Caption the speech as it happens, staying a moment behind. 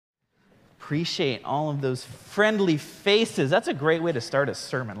appreciate all of those friendly faces. That's a great way to start a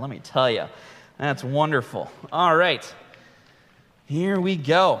sermon, let me tell you. That's wonderful. All right, here we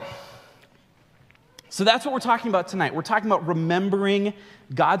go. So that's what we're talking about tonight. We're talking about remembering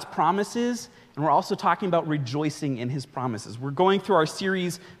God's promises, and we're also talking about rejoicing in his promises. We're going through our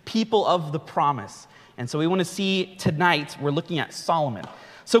series, People of the Promise. And so we want to see tonight, we're looking at Solomon.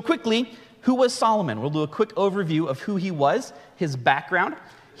 So quickly, who was Solomon? We'll do a quick overview of who he was, his background.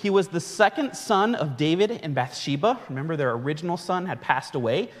 He was the second son of David and Bathsheba. Remember, their original son had passed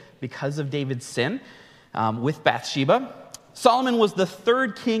away because of David's sin with Bathsheba. Solomon was the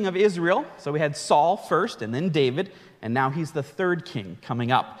third king of Israel. So we had Saul first and then David, and now he's the third king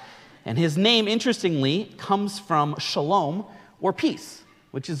coming up. And his name, interestingly, comes from shalom, or peace,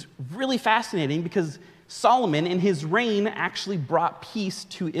 which is really fascinating because Solomon, in his reign, actually brought peace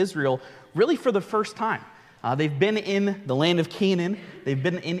to Israel really for the first time. They've been in the land of Canaan. They've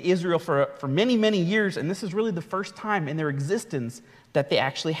been in Israel for many, many years, and this is really the first time in their existence that they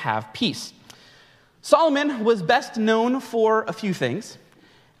actually have peace. Solomon was best known for a few things,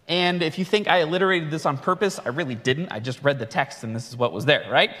 and if you think I alliterated this on purpose, I really didn't. I just read the text, and this is what was there,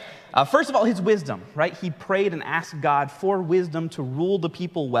 right? First of all, his wisdom, right? He prayed and asked God for wisdom to rule the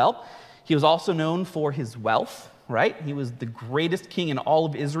people well. He was also known for his wealth, right? He was the greatest king in all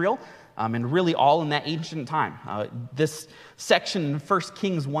of Israel, and really all in that ancient time. This section, 1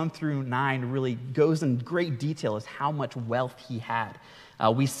 Kings 1 through 9, really goes in great detail as how much wealth he had.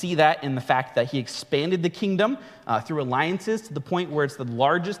 We see that in the fact that he expanded the kingdom through alliances to the point where it's the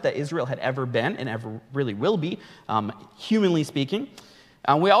largest that Israel had ever been and ever really will be, humanly speaking.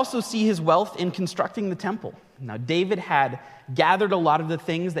 We also see his wealth in constructing the temple. Now, David had gathered a lot of the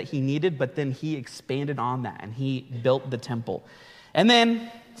things that he needed, but then he expanded on that, and he built the temple. And then,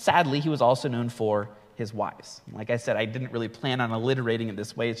 sadly, he was also known for his wives. Like I said, I didn't really plan on alliterating it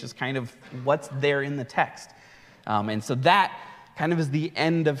this way. It's just kind of what's there in the text. And so that kind of is the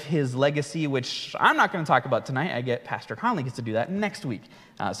end of his legacy, which I'm not going to talk about tonight. Pastor Conley gets to do that next week.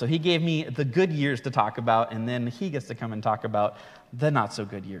 So he gave me the good years to talk about, and then he gets to come and talk about the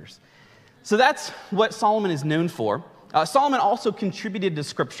not-so-good years. So that's what Solomon is known for. Solomon also contributed to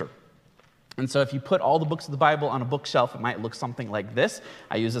Scripture. And so if you put all the books of the Bible on a bookshelf, it might look something like this.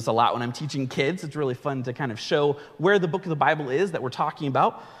 I use this a lot when I'm teaching kids. It's really fun to kind of show where the book of the Bible is that we're talking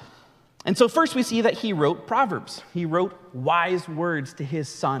about. And so first we see that he wrote Proverbs. He wrote wise words to his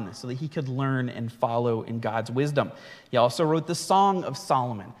son so that he could learn and follow in God's wisdom. He also wrote the Song of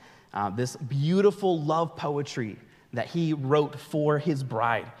Solomon, this beautiful love poetry that he wrote for his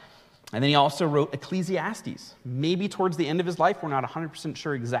bride. And then he also wrote Ecclesiastes. Maybe towards the end of his life. We're not 100%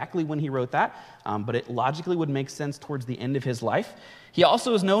 sure exactly when he wrote that, but it logically would make sense towards the end of his life. He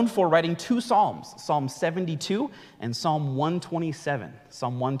also is known for writing two Psalms, Psalm 72 and Psalm 127.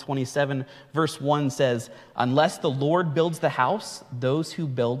 Psalm 127, verse 1 says, "Unless the Lord builds the house, those who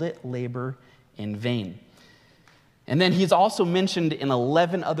build it labor in vain." And then he's also mentioned in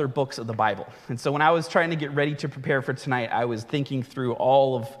 11 other books of the Bible. And so when I was trying to get ready to prepare for tonight, I was thinking through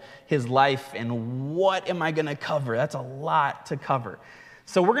all of his life and what am I going to cover? That's a lot to cover.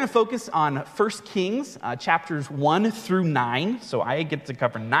 So we're going to focus on 1 Kings chapters 1 through 9. So I get to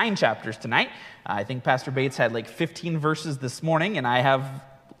cover 9 chapters tonight. I think Pastor Bates had like 15 verses this morning, and I have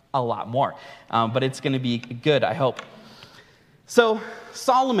a lot more. But it's going to be good, I hope. So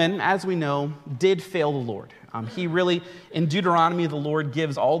Solomon, as we know, did fail the Lord. He really, in Deuteronomy, the Lord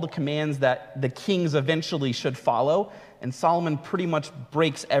gives all the commands that the kings eventually should follow, and Solomon pretty much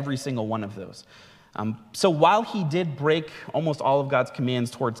breaks every single one of those. So while he did break almost all of God's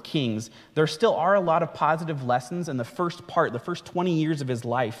commands towards kings, there still are a lot of positive lessons in the first 20 years of his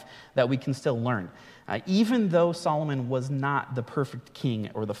life that we can still learn, even though Solomon was not the perfect king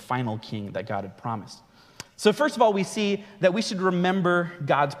or the final king that God had promised. So first of all, we see that we should remember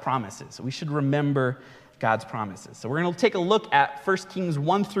God's promises. We should remember God's promises. So we're going to take a look at 1 Kings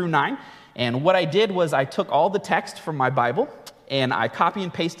 1 through 9. And what I did was I took all the text from my Bible and I copy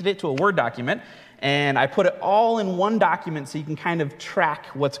and pasted it to a Word document. And I put it all in one document so you can kind of track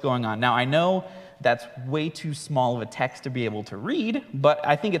what's going on. Now, I know that's way too small of a text to be able to read, but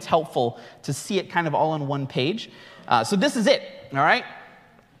I think it's helpful to see it kind of all on one page. So this is it, all right?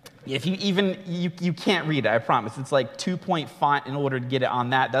 If you can't read it, I promise. It's like 2-point font in order to get it on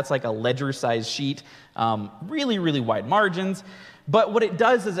that. That's like a ledger-sized sheet. Really, really wide margins. But what it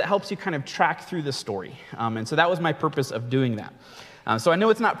does is it helps you kind of track through the story. And so that was my purpose of doing that. So I know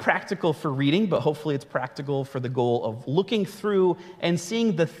it's not practical for reading, but hopefully it's practical for the goal of looking through and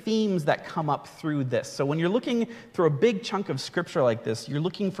seeing the themes that come up through this. So when you're looking through a big chunk of scripture like this, you're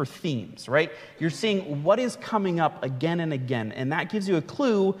looking for themes, right? You're seeing what is coming up again and again, and that gives you a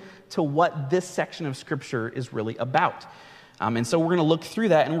clue to what this section of scripture is really about. And so we're going to look through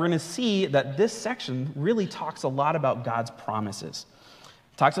that, and we're going to see that this section really talks a lot about God's promises.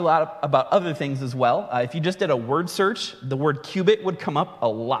 It talks a lot about other things as well. If you just did a word search, the word cubit would come up a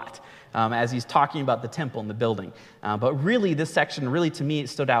lot as he's talking about the temple and the building. But really, this section, really to me, it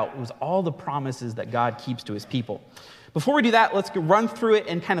stood out. It was all the promises that God keeps to his people. Before we do that, let's run through it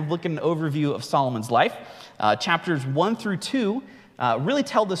and kind of look at an overview of Solomon's life. Chapters 1 through 2 really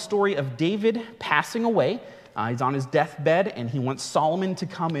tell the story of David passing away. He's on his deathbed, and he wants Solomon to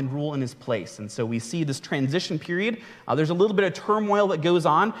come and rule in his place. And so we see this transition period. There's a little bit of turmoil that goes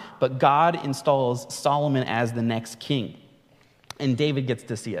on, but God installs Solomon as the next king. And David gets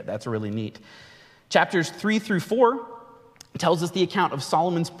to see it. That's really neat. Chapters 3 through 4 tells us the account of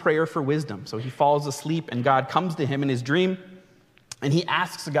Solomon's prayer for wisdom. So he falls asleep, and God comes to him in his dream, and he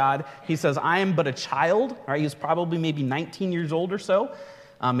asks God, he says, I am but a child. Right? He was probably maybe 19 years old or so.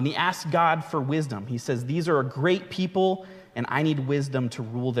 And he asks God for wisdom. He says, these are a great people, and I need wisdom to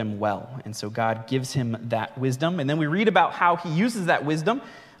rule them well. And so God gives him that wisdom. And then we read about how he uses that wisdom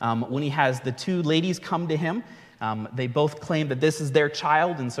when he has the two ladies come to him. They both claim that this is their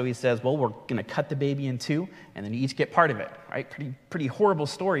child, and so he says, well, we're going to cut the baby in two, and then you each get part of it. Right? Pretty horrible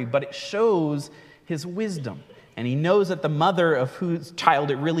story, but it shows his wisdom. And he knows that the mother of whose child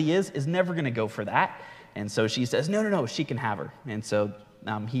it really is never going to go for that. And so she says, no, she can have her. And so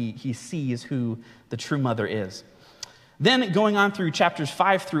he sees who the true mother is. Then going on through chapters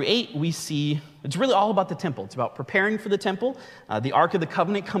 5 through 8, we see it's really all about the temple. It's about preparing for the temple. The Ark of the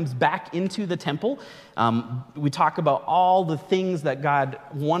Covenant comes back into the temple. We talk about all the things that God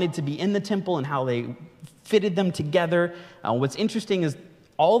wanted to be in the temple and how they fitted them together. What's interesting is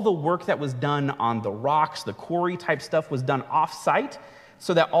all the work that was done on the rocks, the quarry type stuff, was done off-site,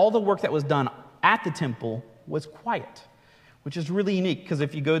 so that all the work that was done at the temple was quiet, which is really unique, because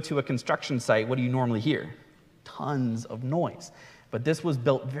if you go to a construction site, what do you normally hear? Tons of noise. But this was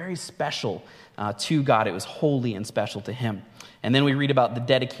built very special to God. It was holy and special to him. And then we read about the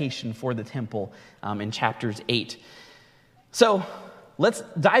dedication for the temple in chapters 8. So let's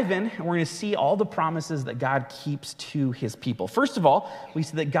dive in, and we're going to see all the promises that God keeps to his people. First of all, we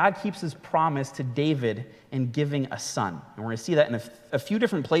see that God keeps his promise to David in giving a son. And we're going to see that in a few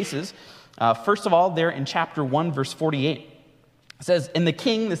different places. First of all, there in chapter 1, verse 48. It says, and the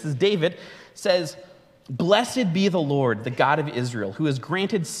king, this is David, says, blessed be the Lord, the God of Israel, who has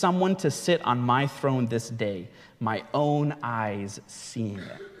granted someone to sit on my throne this day, my own eyes seeing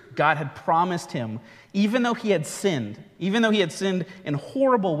it. God had promised him, even though he had sinned in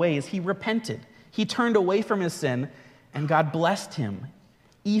horrible ways, he repented. He turned away from his sin, and God blessed him,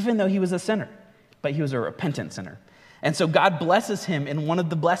 even though he was a sinner, but he was a repentant sinner. And so God blesses him, and one of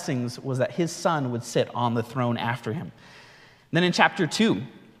the blessings was that his son would sit on the throne after him. Then in chapter 2,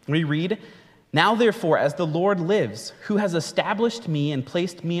 we read, now therefore, as the Lord lives, who has established me and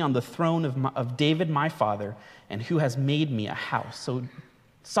placed me on the throne of David my father, and who has made me a house. So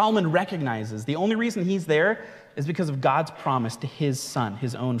Solomon recognizes the only reason he's there is because of God's promise to his son,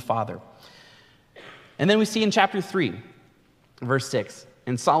 his own father. And then we see in chapter 3, verse 6,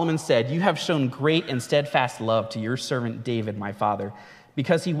 and Solomon said, you have shown great and steadfast love to your servant David my father,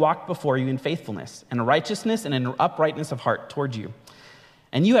 because he walked before you in faithfulness and righteousness and in uprightness of heart toward you.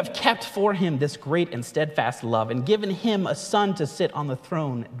 And you have kept for him this great and steadfast love and given him a son to sit on the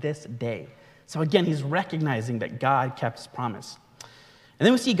throne this day. So again, he's recognizing that God kept his promise. And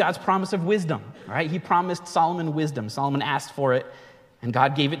then we see God's promise of wisdom, right? He promised Solomon wisdom. Solomon asked for it, and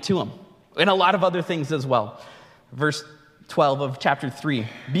God gave it to him. And a lot of other things as well. Verse 12 of chapter 3,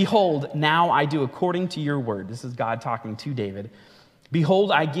 behold, now I do according to your word. This is God talking to David.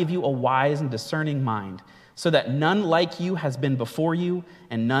 Behold, I give you a wise and discerning mind, so that none like you has been before you,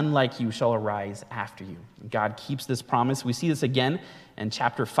 and none like you shall arise after you. God keeps this promise. We see this again in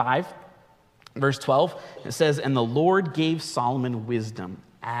chapter 5, verse 12. It says, and the Lord gave Solomon wisdom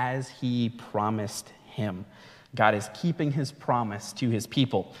as he promised him. God is keeping his promise to his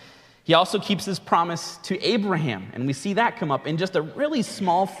people. He also keeps his promise to Abraham, and we see that come up in just a really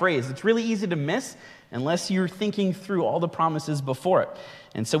small phrase. It's really easy to miss unless you're thinking through all the promises before it.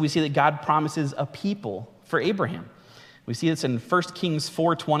 And so we see that God promises a people for Abraham. We see this in 1 Kings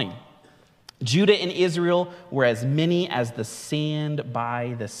 4:20. Judah and Israel were as many as the sand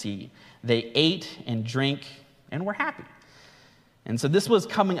by the sea. They ate and drank and were happy. And so this was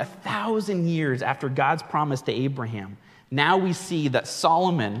coming 1,000 years after God's promise to Abraham, Now we see that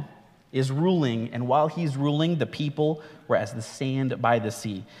Solomon is ruling, and while he's ruling, the people were as the sand by the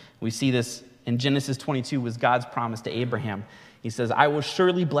sea. We see this in Genesis 22 was God's promise to Abraham. He says, I will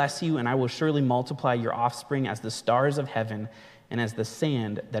surely bless you, and I will surely multiply your offspring as the stars of heaven and as the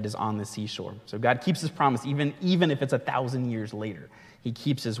sand that is on the seashore. So God keeps his promise, even if it's 1,000 years later. He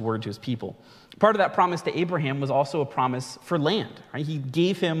keeps his word to his people. Part of that promise to Abraham was also a promise for land. Right? He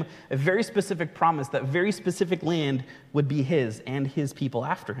gave him a very specific promise that very specific land would be his and his people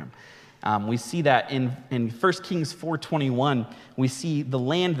after him. We see that in 1 Kings 4:21. We see the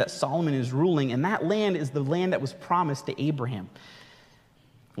land that Solomon is ruling, and that land is the land that was promised to Abraham.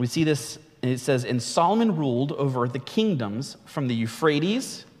 We see this, and it says, and Solomon ruled over the kingdoms from the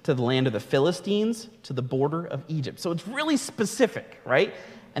Euphrates to the land of the Philistines to the border of Egypt. So it's really specific, right?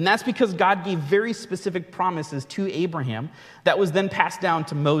 And that's because God gave very specific promises to Abraham that was then passed down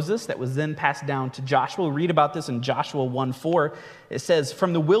to Moses, that was then passed down to Joshua. We'll read about this in Joshua 1:4. It says,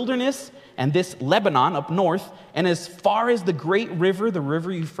 from the wilderness and this Lebanon up north, and as far as the great river, the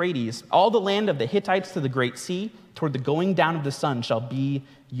river Euphrates, all the land of the Hittites to the great sea, toward the going down of the sun shall be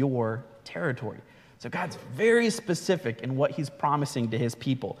your territory. So God's very specific in what he's promising to his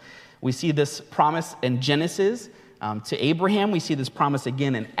people. We see this promise in Genesis to Abraham. We see this promise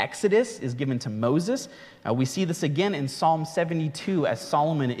again in Exodus is given to Moses. We see this again in Psalm 72 as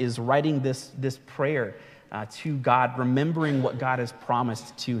Solomon is writing this prayer to God, remembering what God has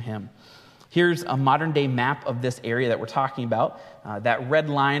promised to him. Here's a modern-day map of this area that we're talking about. That red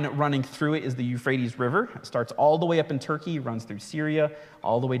line running through it is the Euphrates River. It starts all the way up in Turkey, runs through Syria,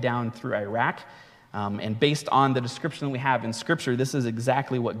 all the way down through Iraq. And based on the description that we have in Scripture, this is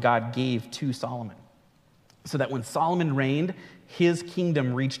exactly what God gave to Solomon. So that when Solomon reigned, his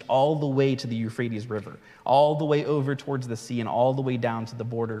kingdom reached all the way to the Euphrates River, all the way over towards the sea, and all the way down to the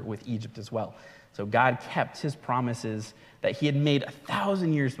border with Egypt as well. So God kept his promises that he had made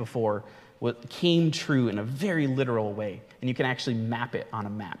 1,000 years before, what came true in a very literal way. And you can actually map it on a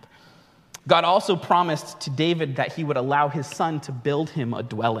map. God also promised to David that he would allow his son to build him a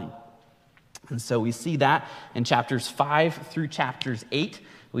dwelling. And so we see that in chapters 5 through chapters 8.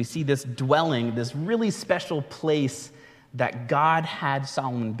 We see this dwelling, this really special place that God had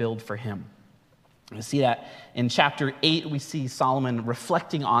Solomon build for him. We see that in chapter 8, we see Solomon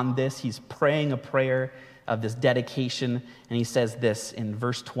reflecting on this. He's praying a prayer of this dedication, and he says this in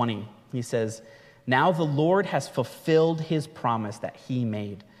verse 20. He says, now the Lord has fulfilled his promise that he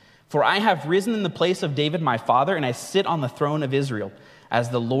made. For I have risen in the place of David my father, and I sit on the throne of Israel, as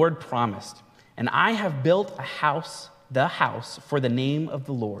the Lord promised. And I have built a house, the house for the name of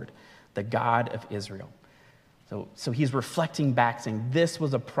the Lord, the God of Israel. So he's reflecting back, saying, this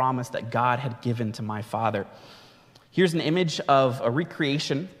was a promise that God had given to my father. Here's an image of a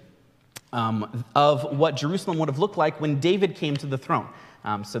recreation of what Jerusalem would have looked like when David came to the throne.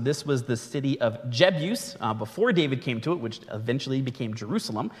 So this was the city of Jebus before David came to it, which eventually became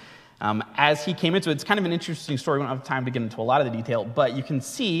Jerusalem. As he came into it, it's kind of an interesting story. We don't have time to get into a lot of the detail, but you can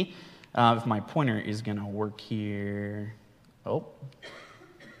see, if my pointer is going to work here. You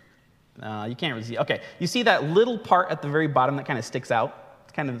can't really see. Okay, you see that little part at the very bottom that kind of sticks out?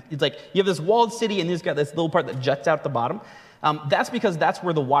 It's like you have this walled city, and you've got this little part that juts out at the bottom. That's because that's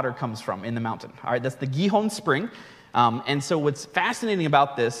where the water comes from in the mountain. All right, that's the Gihon Spring. And so what's fascinating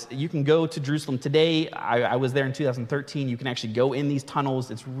about this, you can go to Jerusalem today. I was there in 2013. You can actually go in these tunnels.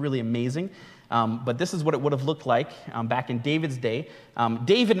 It's really amazing. But this is what it would have looked like back in David's day.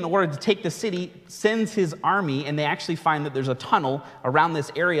 David, in order to take the city, sends his army, and they actually find that there's a tunnel around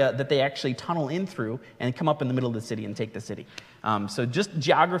this area that they actually tunnel in through and come up in the middle of the city and take the city. So just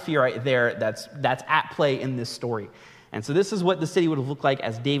geography right there that's at play in this story. And so this is what the city would have looked like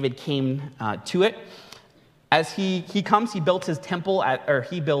as David came to it. As he comes, he built his temple,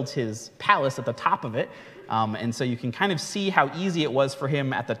 he builds his palace at the top of it. And so you can kind of see how easy it was for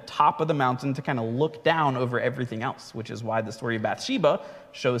him at the top of the mountain to kind of look down over everything else, which is why the story of Bathsheba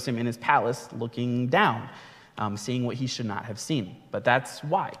shows him in his palace looking down, seeing what he should not have seen. But that's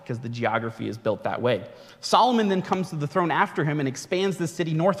why, because the geography is built that way. Solomon then comes to the throne after him and expands the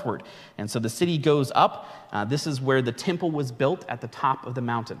city northward. And so the city goes up. This is where the temple was built at the top of the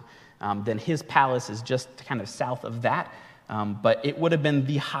mountain. Then his palace is just kind of south of that. But it would have been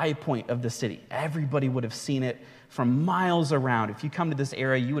the high point of the city. Everybody would have seen it from miles around. If you come to this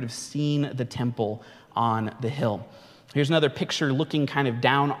area, you would have seen the temple on the hill. Here's another picture looking kind of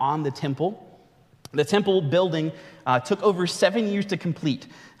down on the temple. The temple building took over 7 years to complete.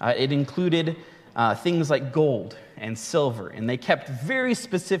 It included things like gold and silver, and they kept very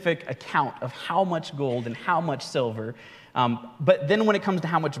specific account of how much gold and how much silver. But then when it comes to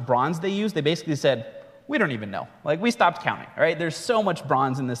how much bronze they used, they basically said, We don't even know. Like, we stopped counting, all right? There's so much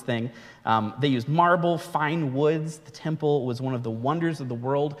bronze in this thing. They used marble, fine woods. The temple was one of the wonders of the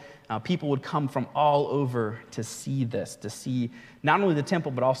world. People would come from all over to see this, to see not only the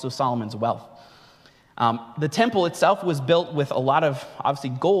temple, but also Solomon's wealth. The temple itself was built with a lot of,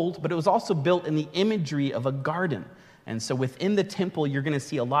 obviously, gold, but it was also built in the imagery of a garden. And so within the temple, you're going to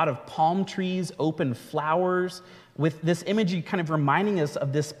see a lot of palm trees, open flowers, with this imagery kind of reminding us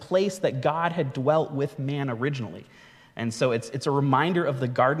of this place that God had dwelt with man originally. And so it's a reminder of the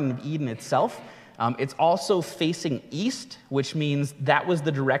Garden of Eden itself. It's also facing east, which means that was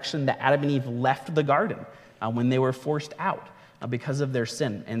the direction that Adam and Eve left the garden when they were forced out because of their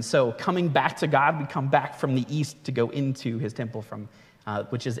sin. And so coming back to God, we come back from the east to go into his temple from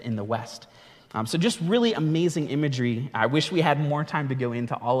which is in the west. So just really amazing imagery. I wish we had more time to go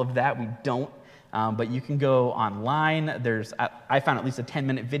into all of that. We don't. But you can go online. I found at least a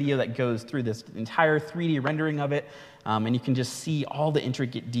 10-minute video that goes through this entire 3D rendering of it. And you can just see all the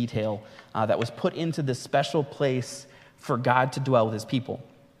intricate detail that was put into this special place for God to dwell with his people.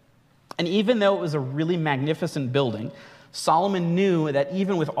 And even though it was a really magnificent building, Solomon knew that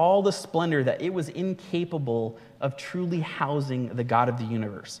even with all the splendor, that it was incapable of truly housing the God of the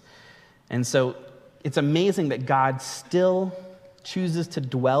universe. And so it's amazing that God still chooses to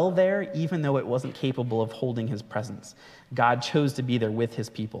dwell there, even though it wasn't capable of holding his presence. God chose to be there with his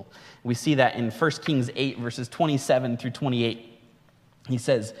people. We see that in 1 Kings 8, verses 27 through 28. He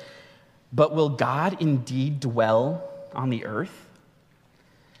says, "But will God indeed dwell on the earth?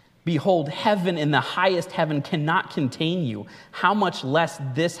 Behold, heaven in the highest heaven cannot contain you. How much less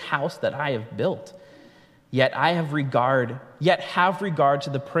this house that I have built? Yet have regard to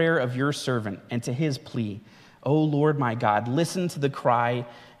the prayer of your servant and to his plea. O Lord my God, listen to the cry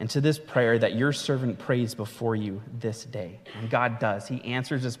and to this prayer that your servant prays before you this day." And God does. He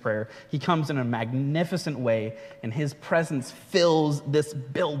answers his prayer. He comes in a magnificent way, and his presence fills this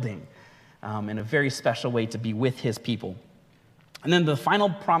building in a very special way to be with his people. And then the final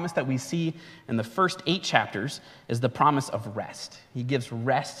promise that we see in the first 8 chapters is the promise of rest. He gives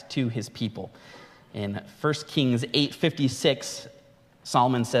rest to his people. In 1 Kings 8:56,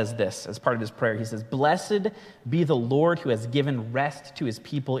 Solomon says this as part of his prayer. He says, "Blessed be the Lord who has given rest to his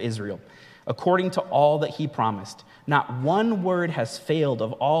people Israel, according to all that he promised. Not one word has failed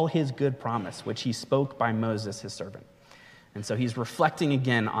of all his good promise, which he spoke by Moses, his servant." And so he's reflecting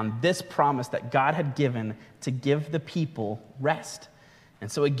again on this promise that God had given to give the people rest.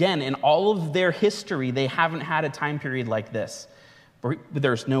 And so again, in all of their history, they haven't had a time period like this.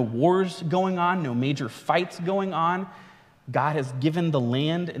 There's no wars going on, no major fights going on. God has given the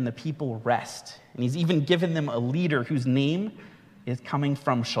land and the people rest. And he's even given them a leader whose name is coming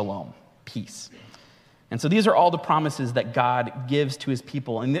from Shalom, peace. And so these are all the promises that God gives to his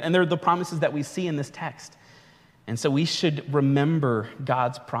people. And they're the promises that we see in this text. And so we should remember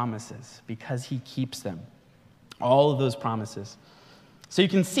God's promises because he keeps them. All of those promises. So you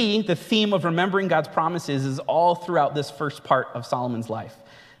can see the theme of remembering God's promises is all throughout this first part of Solomon's life.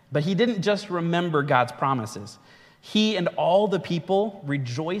 But he didn't just remember God's promises. He and all the people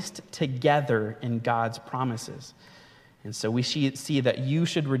rejoiced together in God's promises. And so we see that you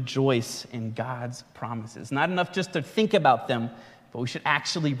should rejoice in God's promises. Not enough just to think about them, but we should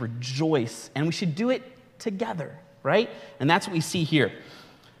actually rejoice. And we should do it together, right? And that's what we see here.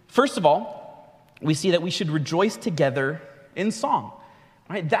 First of all, we see that we should rejoice together in song.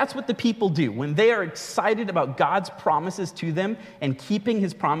 Right? That's what the people do. When they are excited about God's promises to them and keeping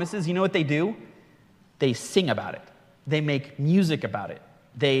his promises, you know what they do? They sing about it. They make music about it.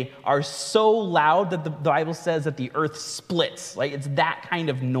 They are so loud that the Bible says that the earth splits. Like, it's that kind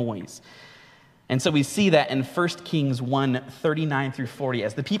of noise. And so we see that in 1 Kings 1:39 through 40.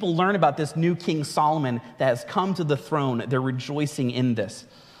 As the people learn about this new King Solomon that has come to the throne, they're rejoicing in this.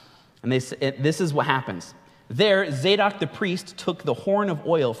 And this is what happens. There, Zadok the priest took the horn of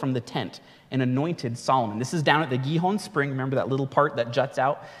oil from the tent and anointed Solomon. This is down at the Gihon Spring. Remember that little part that juts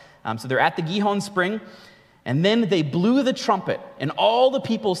out? So they're at the Gihon Spring. And then they blew the trumpet, and all the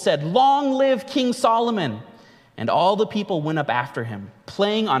people said, "Long live King Solomon!" And all the people went up after him,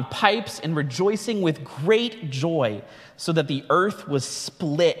 playing on pipes and rejoicing with great joy, so that the earth was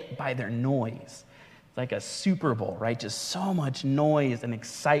split by their noise. It's like a Super Bowl, right? Just so much noise and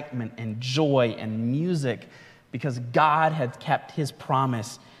excitement and joy and music because God had kept his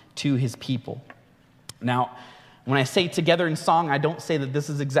promise to his people. Now, when I say together in song, I don't say that this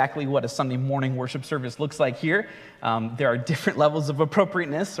is exactly what a Sunday morning worship service looks like here. There are different levels of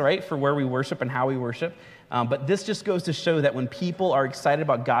appropriateness, right, for where we worship and how we worship. But this just goes to show that when people are excited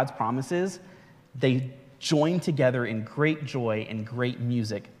about God's promises, they joined together in great joy and great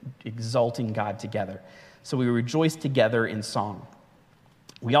music, exalting God together. So we rejoice together in song.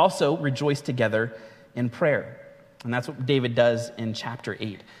 We also rejoice together in prayer. And that's what David does in chapter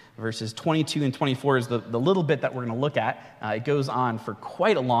 8. Verses 22 and 24 is the little bit that we're going to look at. It goes on for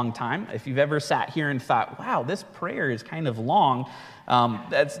quite a long time. If you've ever sat here and thought, wow, this prayer is kind of long,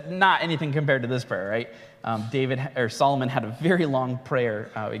 that's not anything compared to this prayer, right? Solomon had a very long prayer,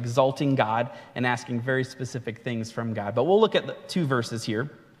 exalting God and asking very specific things from God. But we'll look at the 2 verses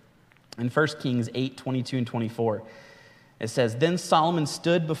here. In 1 Kings 8, 22 and 24, it says, "Then Solomon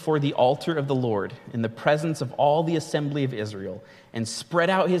stood before the altar of the Lord in the presence of all the assembly of Israel and spread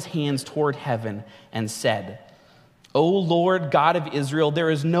out his hands toward heaven and said, 'O Lord, God of Israel, there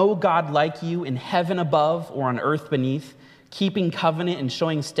is no God like you in heaven above or on earth beneath, keeping covenant and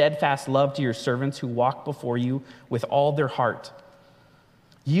showing steadfast love to your servants who walk before you with all their heart.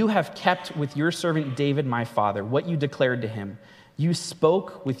 You have kept with your servant David, my father, what you declared to him. You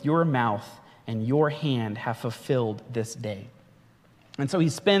spoke with your mouth, and your hand have fulfilled this day.'" And so he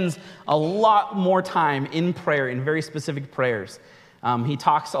spends a lot more time in prayer, in very specific prayers. He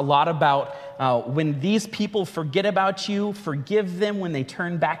talks a lot about when these people forget about you, forgive them when they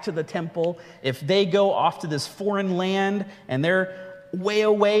turn back to the temple. If they go off to this foreign land and they're way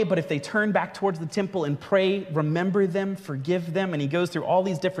away, but if they turn back towards the temple and pray, remember them, forgive them. And he goes through all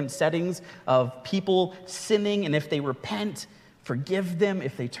these different settings of people sinning, and if they repent, forgive them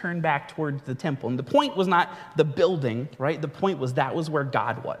if they turn back towards the temple. And the point was not the building, right? The point was that was where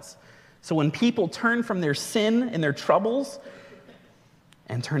God was. So when people turn from their sin and their troubles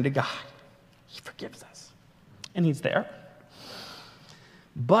and turn to God, he forgives us. And he's there.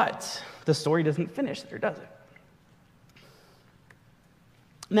 But the story doesn't finish there, does it?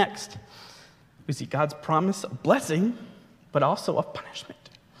 Next, we see God's promise of blessing, but also of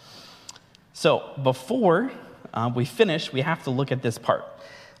punishment. So before we finish, we have to look at this part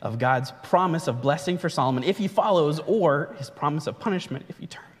of God's promise of blessing for Solomon if he follows, or his promise of punishment if he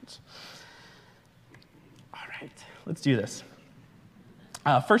turns. All right, let's do this.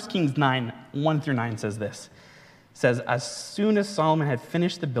 1 Kings 9, 1 through 9 says this. It says, "As soon as Solomon had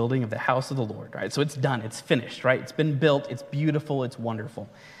finished the building of the house of the Lord," right? So it's done, it's finished, right? It's been built, it's beautiful, it's wonderful.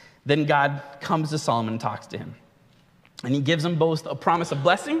 Then God comes to Solomon and talks to him. And he gives him both a promise of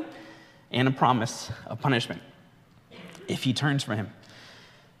blessing and a promise of punishment if he turns from him.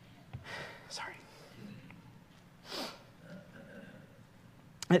 Sorry.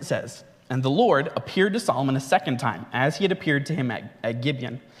 It says, "And the Lord appeared to Solomon a second time, as he had appeared to him at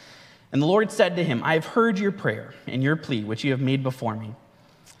Gibeon. And the Lord said to him, 'I have heard your prayer and your plea, which you have made before me.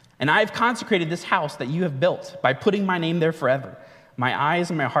 And I have consecrated this house that you have built by putting my name there forever. My eyes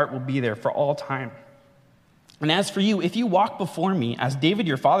and my heart will be there for all time. And as for you, if you walk before me, as David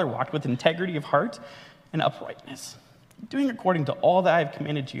your father walked, with integrity of heart and uprightness, doing according to all that I have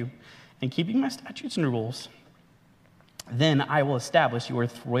commanded you, and keeping my statutes and rules, then I will establish your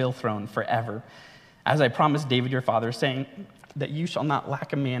royal throne forever, as I promised David your father, saying that you shall not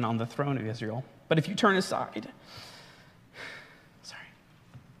lack a man on the throne of Israel. But if you turn aside,'" sorry,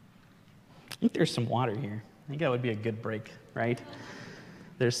 I think there's some water here. I think that would be a good break, right?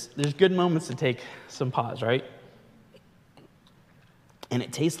 There's good moments to take some pause, right? And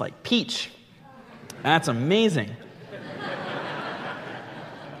it tastes like peach. That's amazing.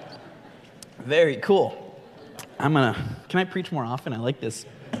 Very cool. Can I preach more often? I like this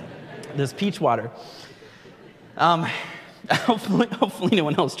peach water. Hopefully no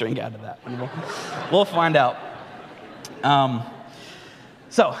one else drank out of that. We'll find out.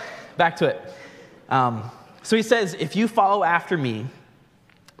 So back to it. So he says, if you follow after me,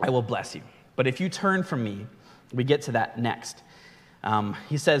 I will bless you. But if you turn from me, we get to that next.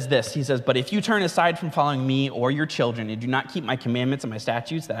 He says this, he says, but if you turn aside from following me or your children and do not keep my commandments and my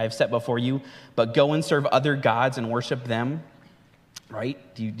statutes that I have set before you, but go and serve other gods and worship them, right?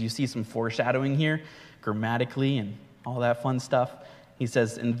 Do you see some foreshadowing here, grammatically and all that fun stuff? He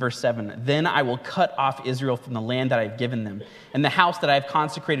says in verse 7, then I will cut off Israel from the land that I've given them, and the house that I have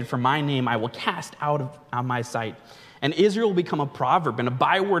consecrated for my name I will cast out of my sight. And Israel will become a proverb and a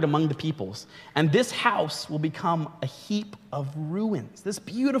byword among the peoples. And this house will become a heap of ruins. This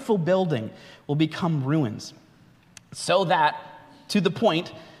beautiful building will become ruins. So that, to the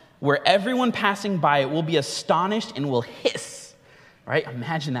point where everyone passing by it will be astonished and will hiss. Right?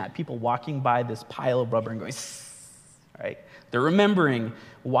 Imagine that. People walking by this pile of rubber and going, right? They're remembering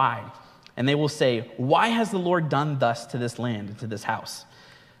why. And they will say, why has the Lord done thus to this land and to this house?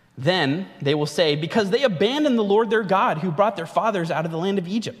 Then they will say, because they abandoned the Lord their God, who brought their fathers out of the land of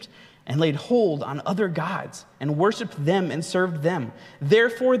Egypt. and laid hold on other gods and worshiped them and served them.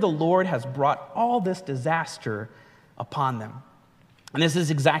 Therefore, the Lord has brought all this disaster upon them. And this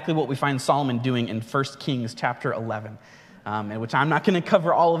is exactly what we find Solomon doing in 1 Kings chapter 11, in which I'm not going to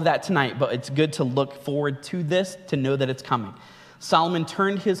cover all of that tonight, but it's good to look forward to this to know that it's coming. Solomon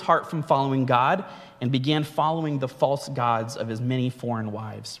turned his heart from following God and began following the false gods of his many foreign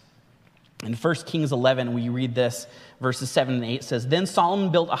wives. In 1 Kings 11, we read this, verses 7 and 8 says, Then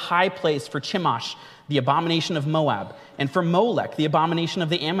Solomon built a high place for Chemosh, the abomination of Moab, and for Molech, the abomination of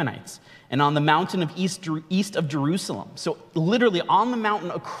the Ammonites, and on the mountain of east of Jerusalem. So literally on the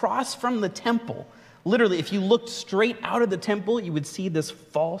mountain across from the temple, literally if you looked straight out of the temple, you would see this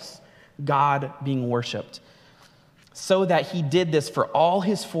false god being worshipped. So that he did this for all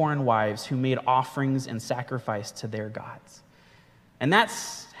his foreign wives who made offerings and sacrifice to their gods. And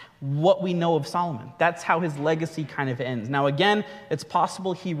that's what we know of Solomon. That's how his legacy kind of ends. Now, again, it's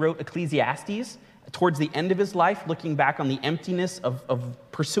possible he wrote Ecclesiastes towards the end of his life, looking back on the emptiness of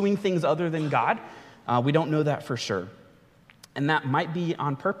pursuing things other than God. We don't know that for sure. And that might be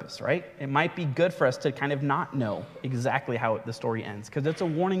on purpose, right? It might be good for us to kind of not know exactly how the story ends, because it's a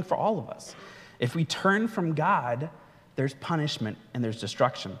warning for all of us. If we turn from God, there's punishment and there's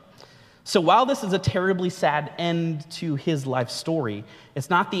destruction. So while this is a terribly sad end to his life story, it's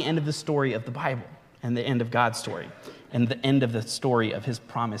not the end of the story of the Bible and the end of God's story and the end of the story of his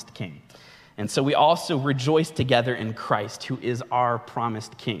promised king. And so we also rejoice together in Christ, who is our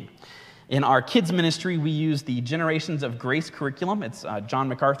promised king. In our kids ministry, we use the Generations of Grace curriculum. It's John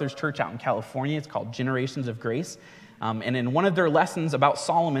MacArthur's church out in California. It's called Generations of Grace. And in one of their lessons about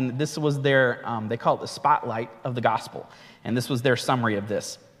Solomon, this was their, they call it the spotlight of the gospel. And this was their summary of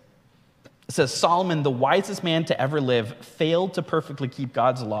this. It says, Solomon, the wisest man to ever live, failed to perfectly keep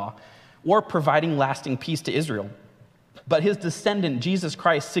God's law or providing lasting peace to Israel. But his descendant, Jesus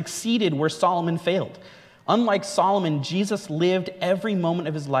Christ, succeeded where Solomon failed. Unlike Solomon, Jesus lived every moment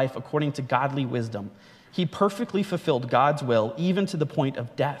of his life according to godly wisdom. He perfectly fulfilled God's will, even to the point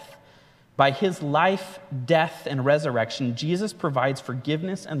of death. By his life, death, and resurrection, Jesus provides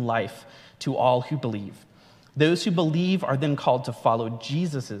forgiveness and life to all who believe. Those who believe are then called to follow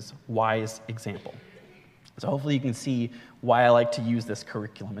Jesus' wise example. So hopefully you can see why I like to use this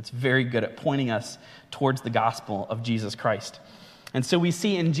curriculum. It's very good at pointing us towards the gospel of Jesus Christ. And so we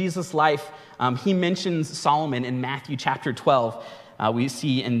see in Jesus' life, he mentions Solomon in Matthew chapter 12. We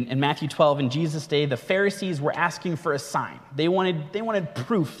see in Matthew 12, in Jesus' day, the Pharisees were asking for a sign. They wanted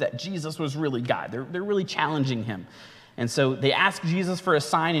proof that Jesus was really God. They're really challenging him. And so they asked Jesus for a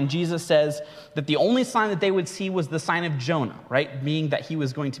sign, and Jesus says that the only sign that they would see was the sign of Jonah, right? Meaning that he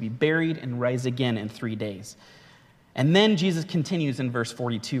was going to be buried and rise again in 3 days. And then Jesus continues in verse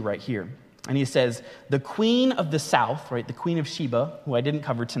 42 right here. And he says, the queen of the south, right, the queen of Sheba, who I didn't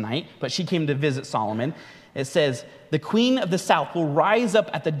cover tonight, but she came to visit Solomon. It says, the queen of the south will rise up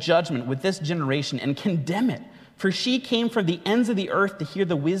at the judgment with this generation and condemn it. For she came from the ends of the earth to hear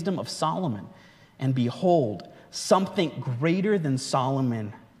the wisdom of Solomon. And behold, something greater than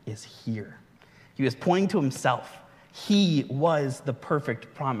Solomon is here. He was pointing to himself. He was the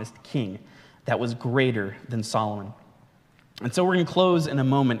perfect promised king that was greater than Solomon. And so we're going to close in a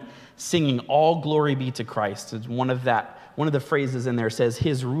moment singing "All Glory Be to Christ." It's one of the phrases in there says,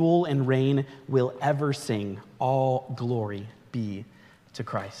 "His rule and reign will ever sing. All glory be to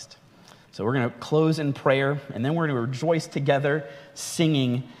Christ." So we're going to close in prayer, and then we're going to rejoice together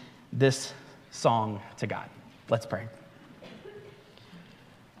singing this song to God. Let's pray.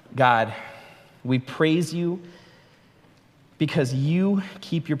 God, we praise you because you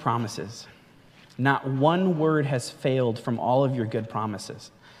keep your promises. Not one word has failed from all of your good promises.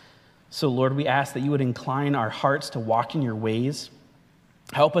 So, Lord, we ask that you would incline our hearts to walk in your ways.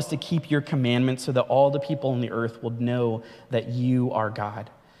 Help us to keep your commandments so that all the people on the earth will know that you are God.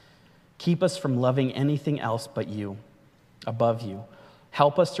 Keep us from loving anything else but you, above you.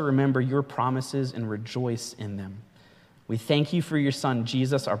 Help us to remember your promises and rejoice in them. We thank you for your Son,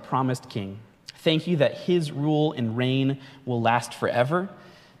 Jesus, our promised King. Thank you that his rule and reign will last forever.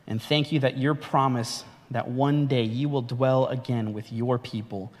 And thank you that your promise that one day you will dwell again with your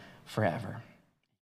people forever.